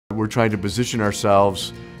we're trying to position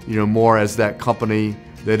ourselves, more as that company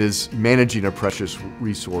that is managing a precious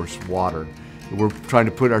resource, water. We're trying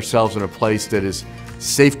to put ourselves in a place that is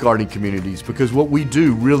safeguarding communities, because what we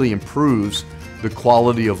do really improves the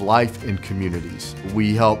quality of life in communities.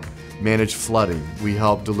 We help manage flooding. We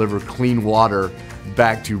help deliver clean water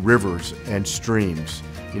back to rivers and streams.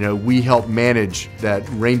 We help manage that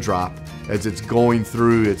raindrop as it's going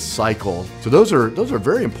through its cycle. So those are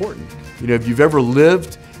very important. If you've ever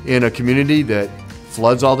lived in a community that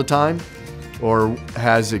floods all the time or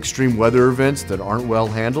has extreme weather events that aren't well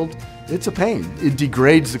handled, it's a pain. It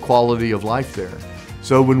degrades the quality of life there.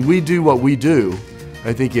 So when we do what we do,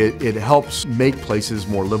 I think it helps make places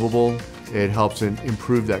more livable. It helps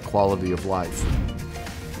improve that quality of life.